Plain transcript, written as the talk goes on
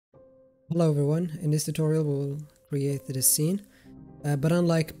Hello everyone, in this tutorial we will create this scene, but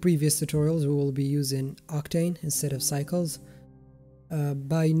unlike previous tutorials we will be using Octane instead of cycles.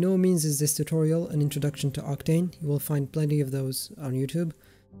 By no means is this tutorial an introduction to Octane, you will find plenty of those on YouTube.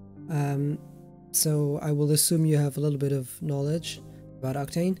 So I will assume you have a little bit of knowledge about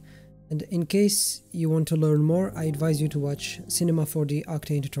Octane, and in case you want to learn more I advise you to watch Cinema 4D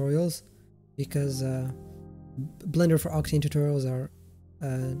Octane tutorials, because Blender for Octane tutorials are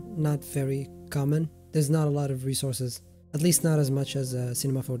not very common. There's not a lot of resources, at least not as much as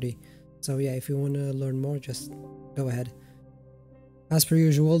Cinema 4D. So yeah, if you want to learn more, just go ahead. As per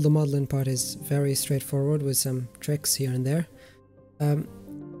usual, the modeling part is very straightforward with some tricks here and there.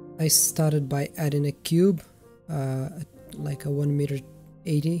 I started by adding a cube, like a 1.80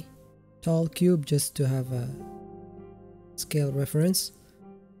 m tall cube, just to have a scale reference.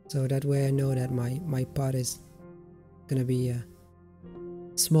 So that way I know that my pot is gonna be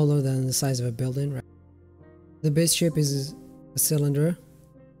smaller than the size of a building, right? The base shape is a cylinder,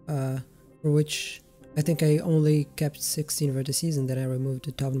 for which I think I only kept 16 vertices, and then I removed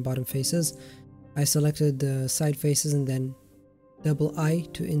the top and bottom faces. I selected the side faces and then double I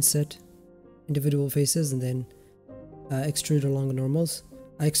to insert individual faces, and then extrude along the normals.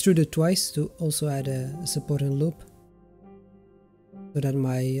 I extruded twice to also add a supporting loop, so that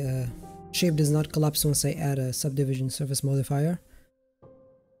my shape does not collapse once I add a subdivision surface modifier.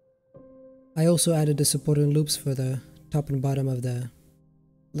 I also added the supporting loops for the top and bottom of the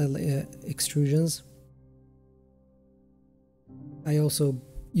little extrusions.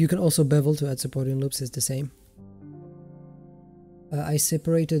 You can also bevel to add supporting loops, it's the same. I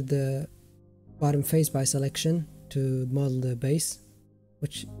separated the bottom face by selection to model the base,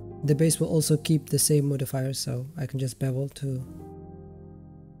 which the base will also keep the same modifiers, so I can just bevel to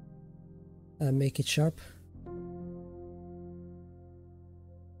make it sharp.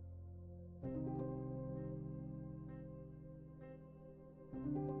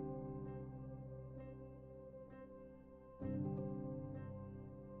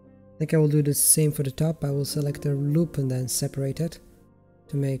 I think I will do the same for the top. I will select the loop and then separate it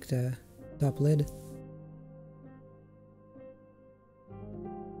to make the top lid.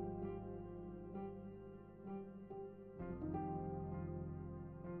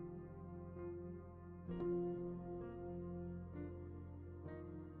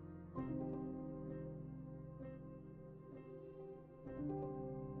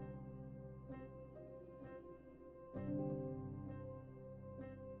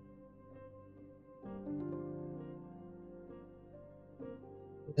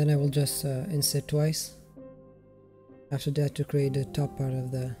 Then I will just insert twice after that to create the top part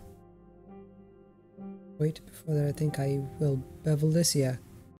of the... Wait, before that I think I will bevel this, yeah,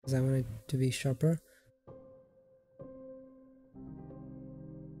 because I want it to be sharper.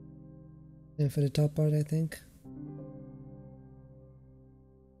 Then for the top part I think.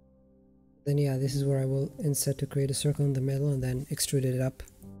 Then yeah, this is where I will insert to create a circle in the middle and then extrude it up.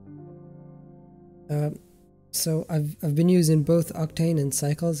 So I've been using both Octane and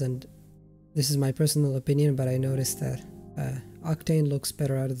cycles, and this is my personal opinion, but I noticed that Octane looks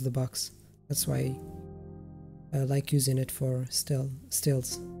better out of the box. That's why I like using it for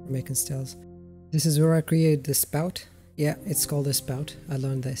stills, for making stills. This is where I create the spout. Yeah, it's called a spout. I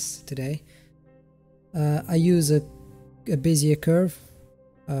learned this today. I use a Bezier curve,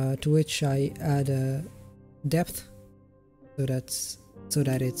 to which I add a depth, so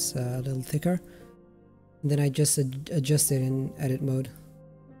that it's a little thicker. And then I just adjust it in edit mode,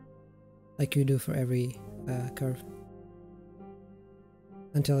 like you do for every curve,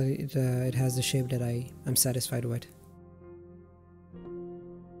 until it has the shape that I'm satisfied with.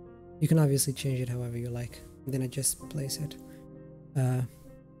 You can obviously change it however you like, and then I just place it.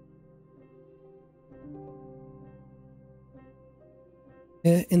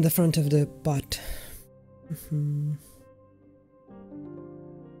 In the front of the pot.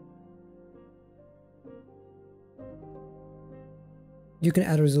 You can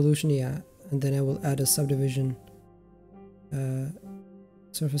add a resolution, yeah, and then I will add a subdivision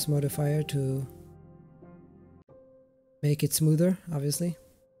surface modifier to make it smoother, obviously.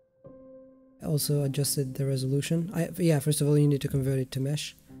 I also adjusted the resolution. Yeah, first of all you need to convert it to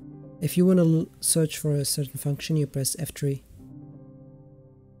mesh. If you want to search for a certain function, you press F3.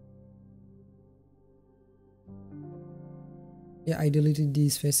 Yeah, I deleted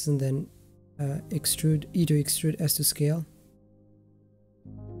these faces and then extrude E to extrude, S to scale.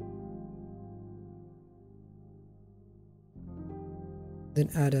 Then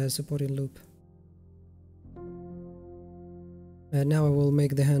add a supporting loop. Now I will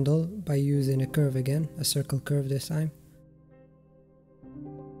make the handle by using a curve again, a circle curve this time.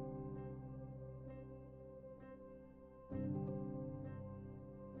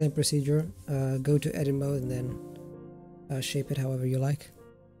 Same procedure, go to edit mode and then shape it however you like.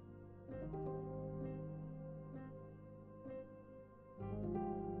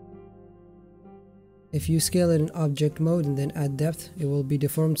 If you scale it in object mode and then add depth, it will be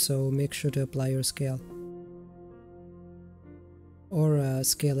deformed, so make sure to apply your scale. Or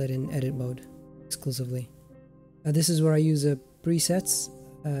scale it in edit mode exclusively. This is where I use presets.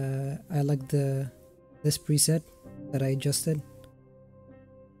 I like this preset that I adjusted.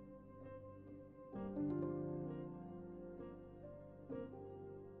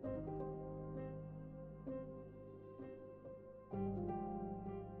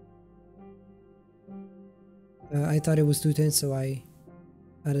 I thought it was too thin, so I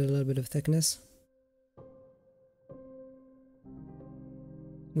added a little bit of thickness.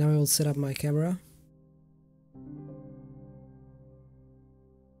 Now I will set up my camera.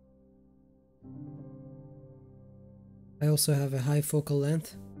 I also have a high focal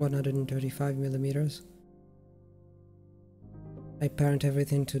length, 135 millimeters. I parent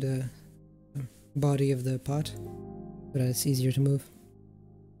everything to the body of the pot so that it's easier to move.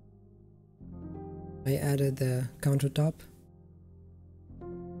 I added the countertop.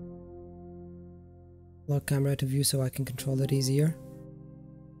 Lock camera to view so I can control it easier.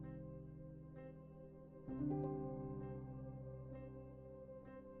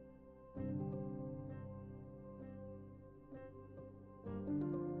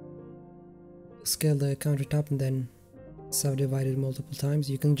 Scale the countertop and then subdivide it multiple times.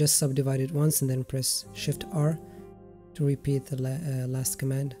 You can just subdivide it once and then press Shift R to repeat the last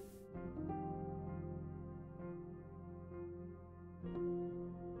command.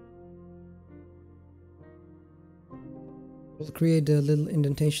 We'll create the little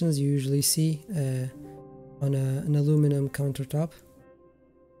indentations you usually see on an aluminum countertop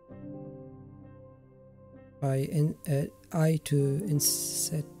by I to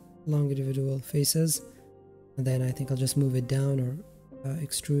inset long individual faces, and then I think I'll just move it down or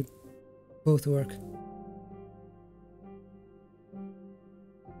extrude. Both work.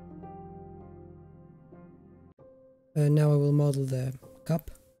 Now I will model the cup,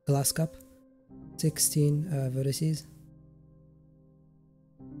 glass cup, 16 vertices.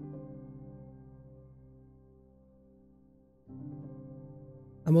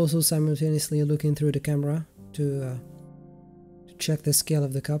 I'm also simultaneously looking through the camera to check the scale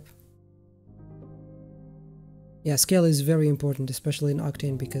of the cup. Yeah, scale is very important, especially in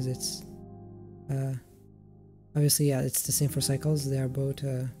Octane, because it's obviously, yeah, it's the same for cycles. They are both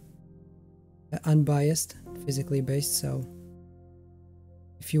unbiased, physically based, so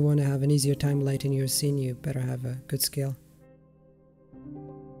if you want to have an easier time lighting your scene, you better have a good scale.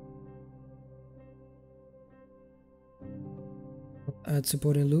 Add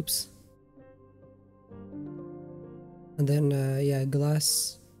supporting loops. And then, yeah,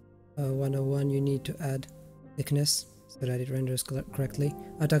 glass 101, you need to add thickness so that it renders correctly.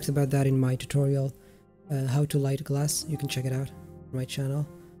 I talked about that in my tutorial, how to light glass. You can check it out on my channel.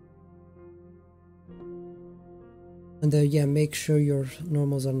 And then, yeah, make sure your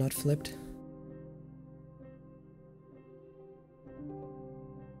normals are not flipped.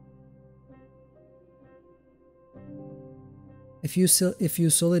 If you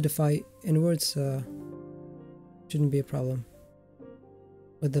solidify inwards, shouldn't be a problem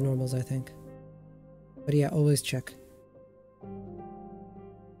with the normals, I think. But yeah, always check.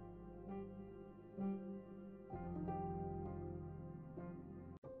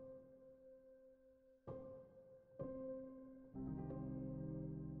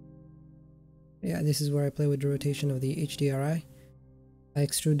 Yeah, this is where I play with the rotation of the HDRI. I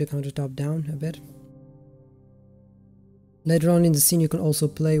extrude the countertop down a bit. Later on in the scene, you can also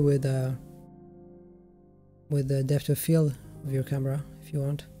play with the depth of field of your camera if you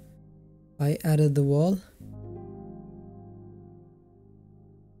want. I added the wall.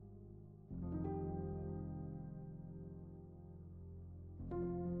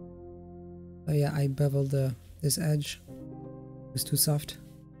 Oh yeah, I beveled this edge. It was too soft.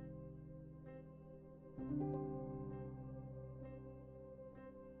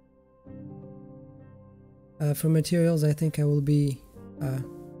 For materials, I think I will be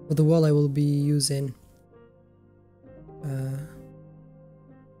for the wall I will be using a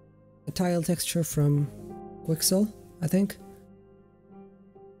tile texture from Quixel, I think.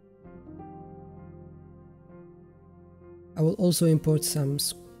 I will also import some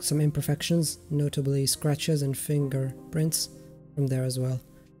imperfections, notably scratches and fingerprints from there as well.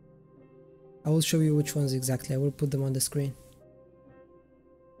 I will show you which ones exactly. I will put them on the screen.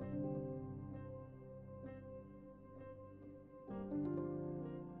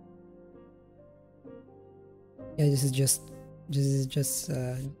 Yeah, this is just This is just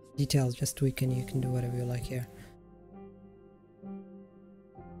details, just tweaking. You can do whatever you like here.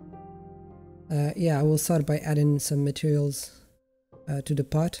 Yeah, I will start by adding some materials to the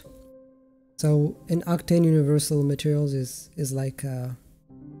pot. So in Octane, universal materials is like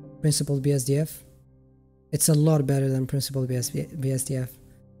principled BSDF. It's a lot better than principled BSDF.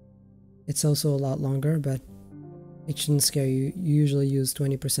 It's also a lot longer, but it shouldn't scare you. You usually use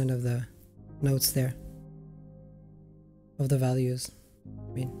 20% of the notes there, of the values.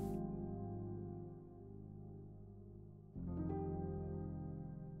 I mean,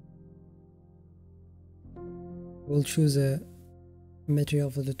 we'll choose a material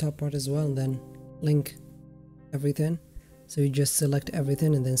for the top part as well, and then link everything. So you just select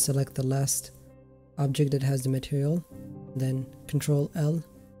everything and then select the last object that has the material, then Control L,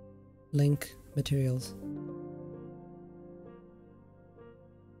 link materials.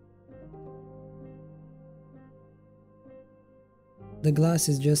 The glass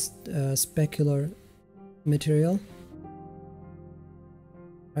is just specular material,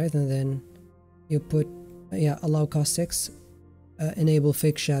 right? And then you put allow caustics, enable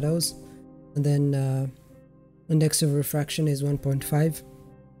fake shadows, and then index of refraction is 1.5.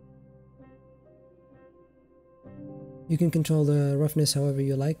 You can control the roughness however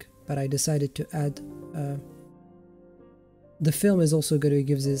you like, but I decided to add the film is also good. It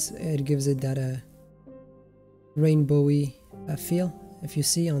gives it that rainbowy feel, if you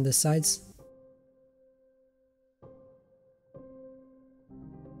see on the sides.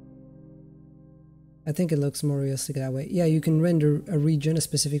 I think it looks more realistic that way. Yeah, you can render a region, a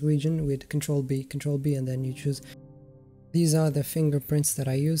specific region, with Control B, and then you choose. These are the fingerprints that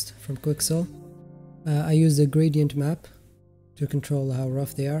I used from Quixel. I used a gradient map to control how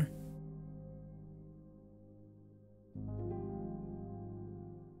rough they are.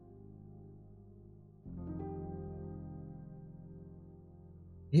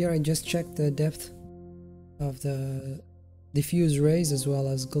 Here I just checked the depth of the diffuse rays as well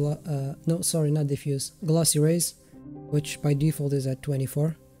as glossy rays, which by default is at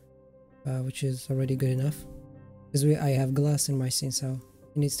 24, which is already good enough because I have glass in my scene, so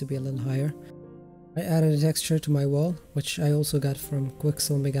it needs to be a little higher. I added a texture to my wall, which I also got from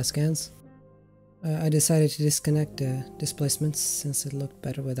Quixel Megascans. I decided to disconnect the displacements since it looked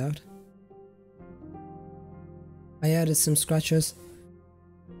better without. I added some scratches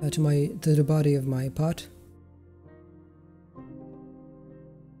to the body of my pot.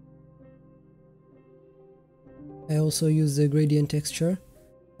 I also used the gradient texture,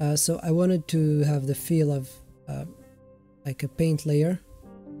 so I wanted to have the feel of like a paint layer.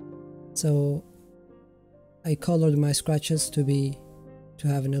 So I colored my scratches to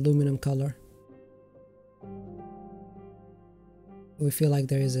have an aluminum color. We feel like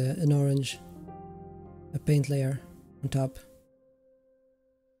there is an orange, a paint layer on top.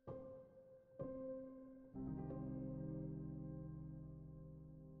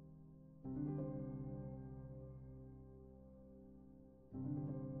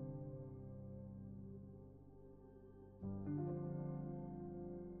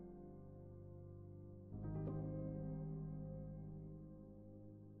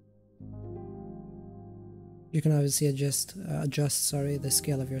 You can obviously adjust the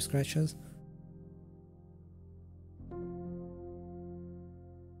scale of your scratches.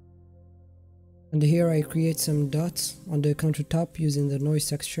 And here I create some dots on the countertop using the noise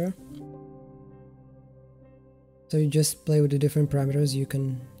texture. So you just play with the different parameters. You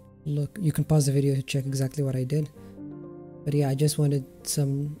can pause the video to check exactly what I did. But yeah, I just wanted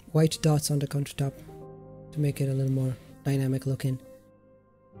some white dots on the countertop to make it a little more dynamic looking.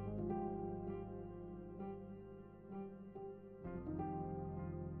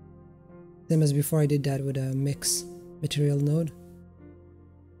 Same as before, I did that with a mix material node,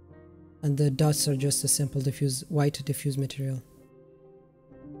 and the dots are just a simple white diffuse material.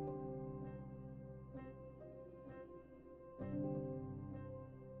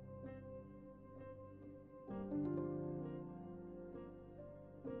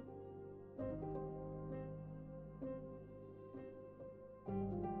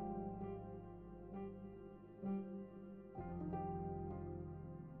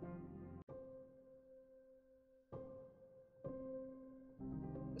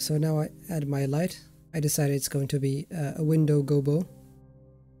 So now I add my light. I decided it's going to be a window gobo.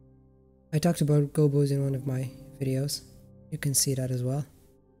 I talked about gobos in one of my videos. You can see that as well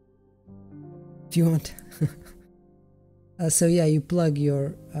if you want. So yeah, you plug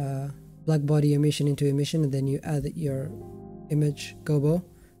your black body emission into emission, and then you add your image gobo,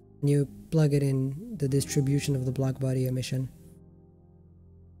 and you plug it in the distribution of the black body emission.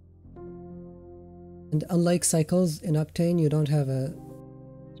 And unlike cycles in Octane, you don't have a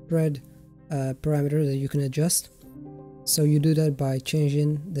spread parameter that you can adjust. So you do that by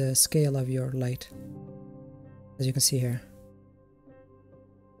changing the scale of your light, as you can see here.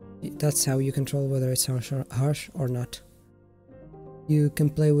 That's how you control whether it's harsh or not. You can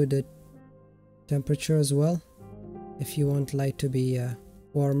play with the temperature as well, if you want light to be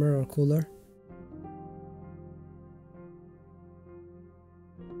warmer or cooler,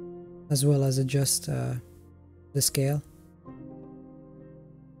 as well as adjust the scale.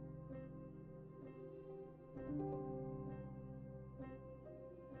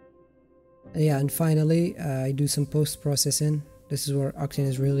 Yeah, and finally I do some post-processing. This is where Octane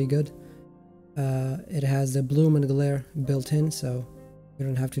is really good. It has the bloom and glare built in, so you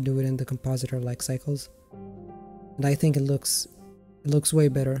don't have to do it in the compositor like cycles. And I think it looks way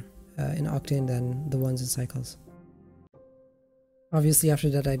better in Octane than the ones in cycles. Obviously after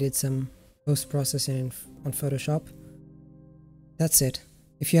that I did some post-processing on Photoshop. That's it.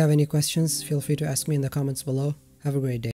 If you have any questions, feel free to ask me in the comments below. Have a great day.